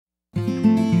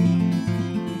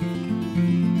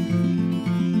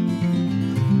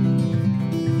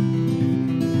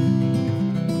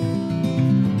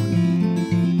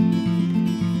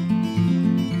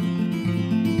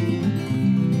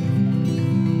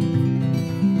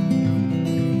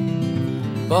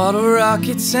Bottle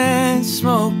rockets and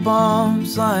smoke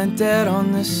bombs lying dead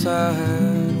on the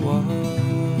sidewalk.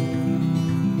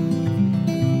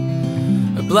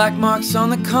 Black marks on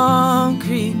the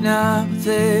concrete now, but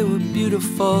they were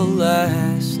beautiful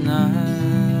last night.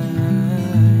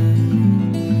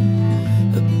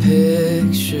 A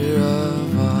picture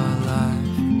of our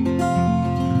life.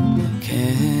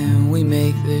 Can we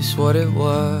make this what it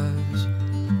was?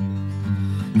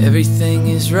 Everything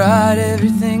is right,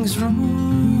 everything's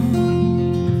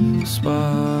wrong.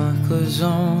 Sparklers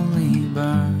only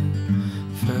burn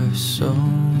for so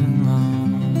long.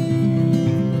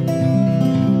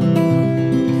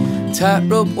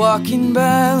 Tightrope walking,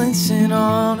 balancing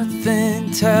on a thin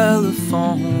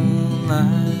telephone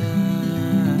line.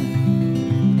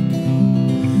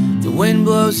 The wind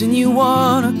blows and you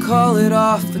wanna call it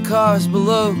off. The cars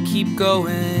below keep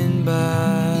going by.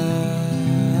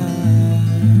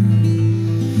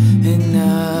 And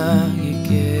now you're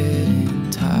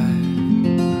getting tired.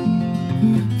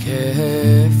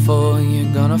 Careful,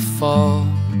 you're gonna fall.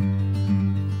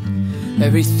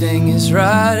 Everything is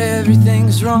right,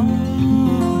 everything's wrong.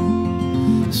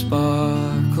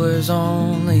 Sparklers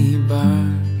only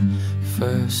burn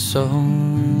for so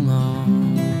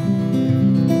long.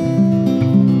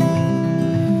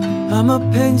 I'm a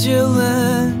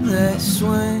pendulum that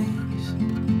swings,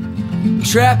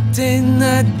 trapped in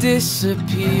the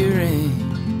disappearing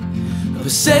of a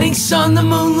setting sun, the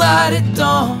moonlight at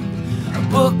dawn. A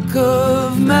book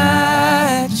of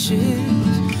matches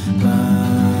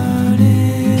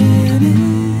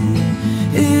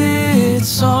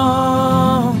its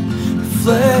own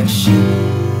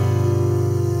reflection.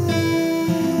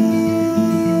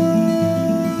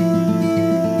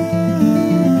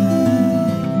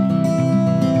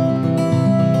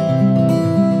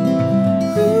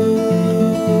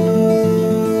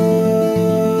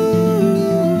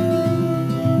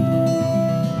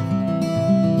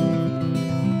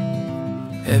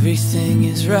 Everything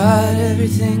is right,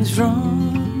 everything's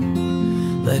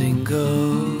wrong. Letting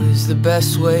go is the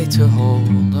best way to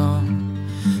hold on.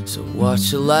 So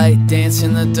watch the light dance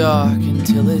in the dark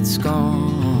until it's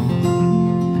gone.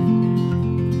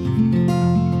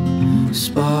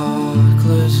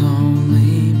 Sparklers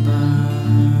only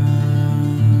burn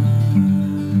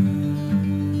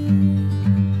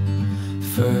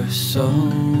for so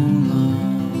long.